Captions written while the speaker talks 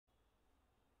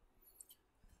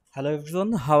Hello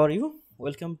everyone, how are you?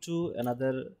 Welcome to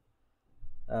another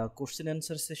question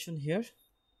answer session here.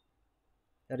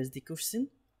 That is the question.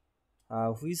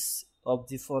 Which of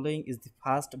the following is the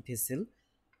first vessel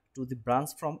to the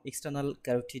branch from external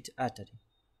carotid artery?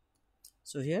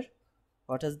 So here,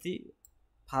 what is the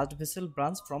first vessel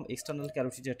branch from external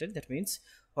carotid artery? That means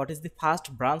what is the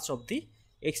first branch of the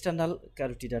external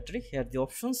carotid artery? Here the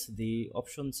options. The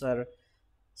options are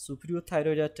superior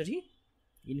thyroid artery,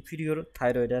 inferior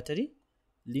thyroid artery,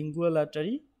 lingual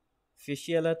artery,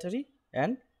 facial artery,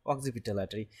 and occipital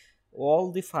artery.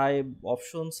 All the five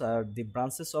options are the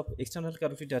branches of external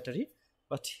carotid artery,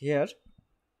 but here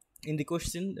in the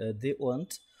question they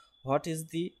want what is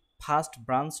the first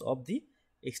branch of the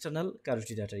external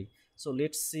carotid artery. So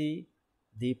let's see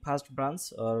the first branch,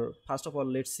 or first of all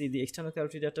let's see the external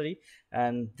carotid artery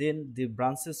and then the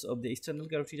branches of the external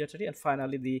carotid artery, and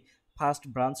finally the first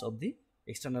branch of the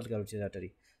external carotid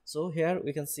artery. So here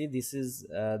we can see this is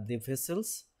the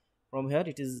vessels. From here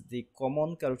it is the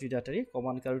common carotid artery.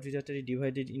 Common carotid artery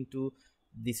divided into,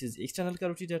 this is external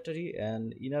carotid artery,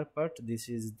 and inner part this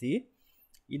is the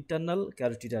internal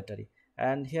carotid artery.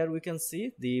 And here we can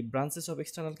see the branches of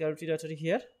external carotid artery.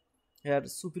 Here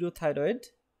superior thyroid,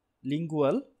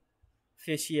 lingual,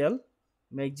 facial,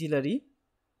 maxillary,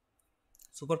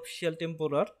 superficial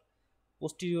temporal,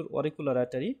 posterior auricular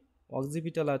artery,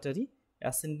 occipital artery,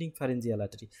 ascending pharyngeal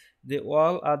artery. They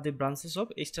all are the branches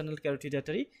of external carotid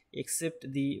artery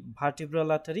except the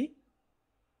vertebral artery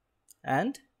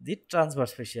and the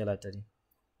transverse facial artery.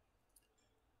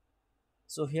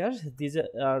 So here these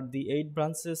are the 8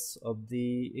 branches of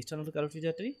the external carotid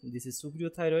artery. This is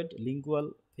superior thyroid,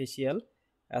 lingual, facial,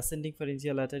 ascending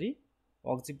pharyngeal artery,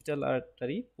 occipital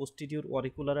artery, posterior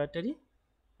auricular artery,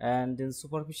 and then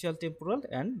superficial temporal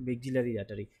and maxillary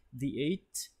artery. The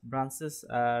 8 branches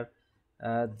are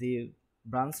the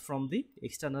branch from the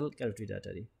external carotid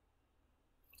artery.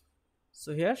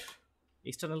 So here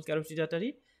external carotid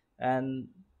artery, and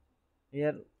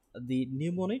here the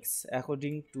mnemonics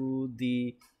according to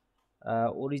the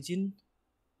origin.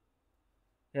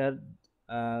 Here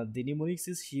the mnemonics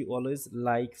is she always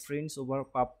like friends over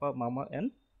papa, mama, and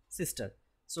sister.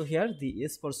 So here the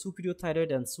S for superior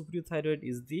thyroid, and superior thyroid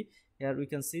is the, here we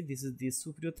can see this is the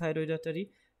superior thyroid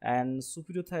artery, and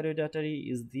superior thyroid artery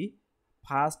is the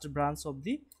first branch of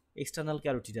the external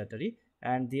carotid artery,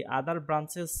 and the other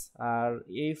branches are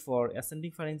A for ascending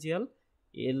pharyngeal,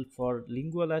 L for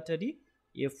lingual artery,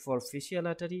 F for facial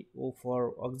artery, O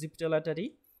for occipital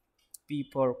artery, P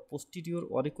for posterior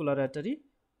auricular artery,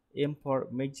 M for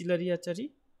maxillary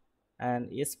artery, and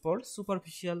S for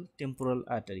superficial temporal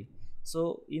artery.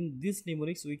 So in this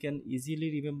mnemonics we can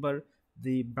easily remember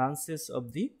the branches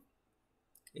of the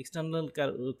external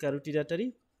carotid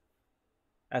artery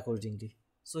accordingly.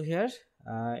 So here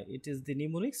it is the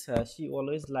mnemonics. She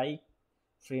always like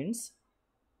friends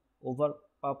over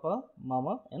papa,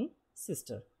 mama, and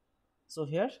sister. So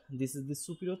here this is the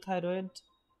superior thyroid,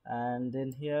 and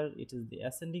then here it is the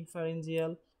ascending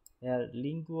pharyngeal, here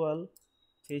lingual,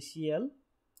 facial,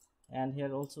 and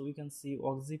here also we can see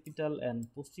occipital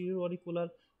and posterior auricular,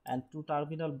 and 2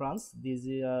 terminal branch, these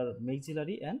are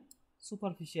maxillary and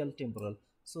superficial temporal.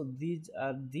 So these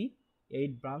are the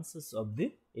 8 branches of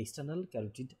the external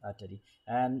carotid artery,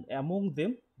 and among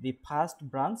them the first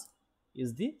branch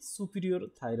is the superior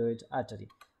thyroid artery.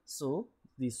 So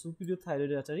the superior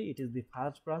thyroid artery, it is the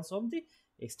first branch of the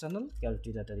external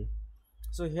carotid artery.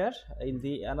 So here in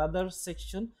the another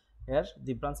section, here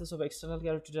the branches of external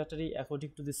carotid artery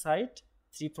according to the side: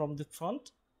 3 from the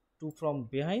front, 2 from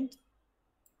behind,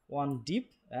 1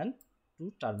 deep, and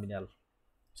 2 terminal.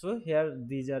 So here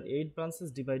these are 8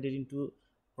 branches divided into,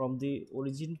 from the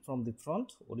origin from the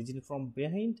front, origin from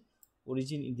behind,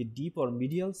 origin in the deep or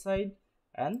medial side,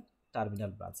 and terminal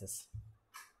branches.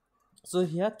 So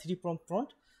here 3 from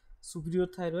front: superior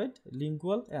thyroid,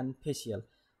 lingual, and facial.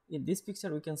 In this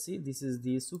picture we can see this is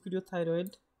the superior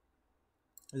thyroid,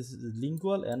 this is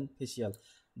lingual, and facial.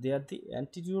 They are the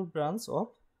anterior branch of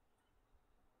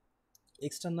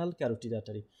external carotid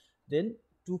artery. Then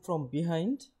 2 from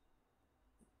behind,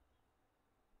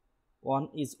 one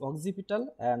is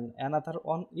occipital and another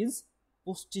one is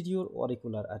posterior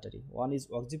auricular artery. One is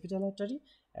occipital artery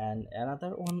and another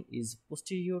one is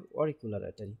posterior auricular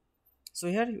artery. So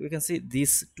here we can see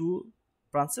these 2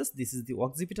 branches. This is the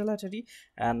occipital artery,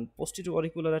 and posterior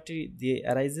auricular artery, they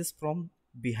arises from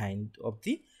behind of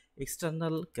the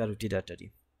external carotid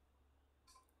artery.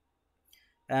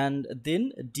 And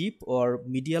then deep or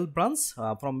medial branch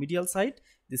from medial side,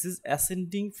 this is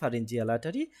ascending pharyngeal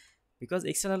artery, because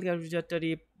external carotid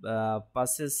artery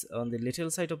passes on the lateral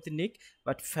side of the neck,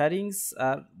 but pharynx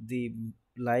are the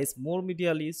lies more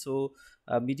medially, so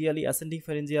medially ascending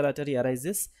pharyngeal artery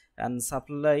arises and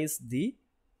supplies the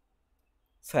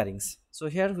pharynx. So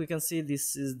here we can see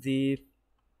this is the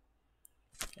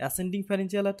ascending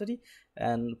pharyngeal artery,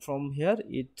 and from here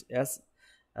it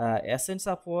ascends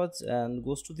upwards and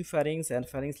goes to the pharynx, and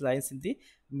pharynx lies in the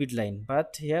midline.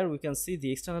 But here we can see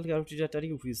the external carotid artery,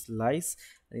 which lies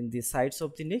in the sides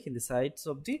of the neck, in the sides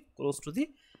of the close to the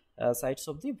sides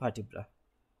of the vertebra.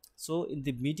 So in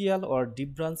the medial or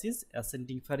deep branch is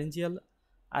ascending pharyngeal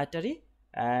artery,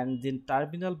 and then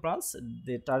terminal branch,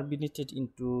 they terminated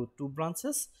into two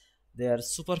branches. They are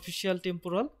superficial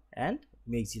temporal and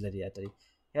maxillary artery.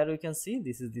 Here we can see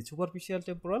this is the superficial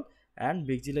temporal and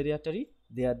maxillary artery,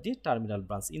 they are the terminal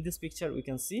branch. In this picture we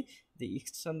can see the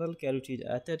external carotid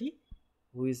artery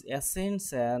which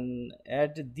ascends, and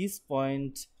at this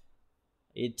point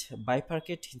it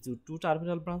bifurcates into two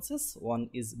terminal branches. One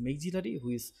is maxillary,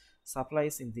 which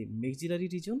supplies in the maxillary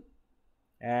region,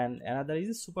 and another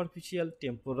is superficial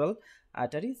temporal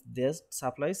artery that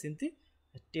supplies in the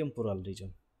temporal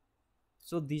region.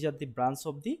 So these are the branches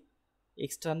of the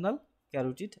external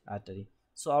carotid artery.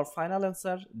 So our final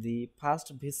answer, the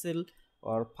first vessel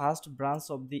or first branch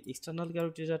of the external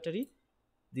carotid artery,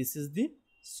 this is the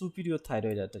superior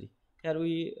thyroid artery. Here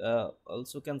we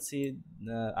also can see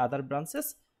other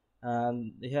branches,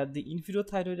 and here the inferior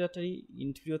thyroid artery.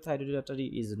 Inferior thyroid artery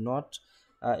is not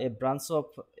a branch of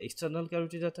external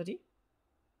carotid artery.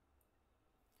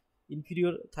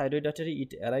 Inferior thyroid artery,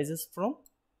 it arises from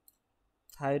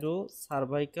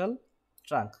thyrocervical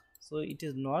trunk, so it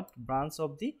is not branch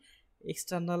of the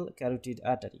external carotid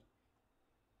artery.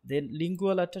 Then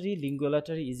lingual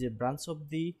artery is a branch of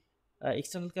the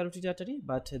external carotid artery,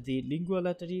 but the lingual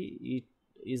artery, it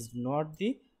is not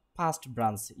the first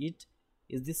branch, it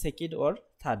is the second or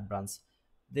third branch.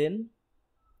 Then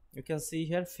you can see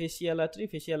here facial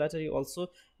artery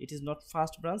also, it is not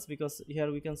first branch, because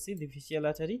here we can see the facial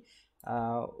artery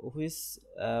which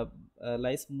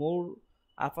lies more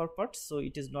upper part, so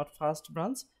it is not first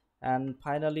branch. And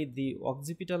finally the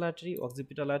occipital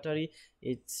artery,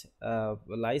 it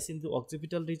lies in the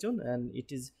occipital region, and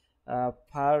it is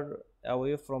far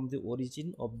away from the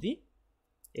origin of the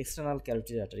external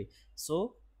carotid artery.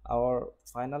 So our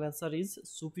final answer is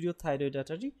superior thyroid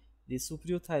artery. The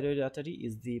superior thyroid artery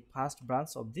is the first branch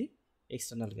of the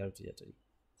external carotid artery.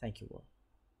 Thank you all.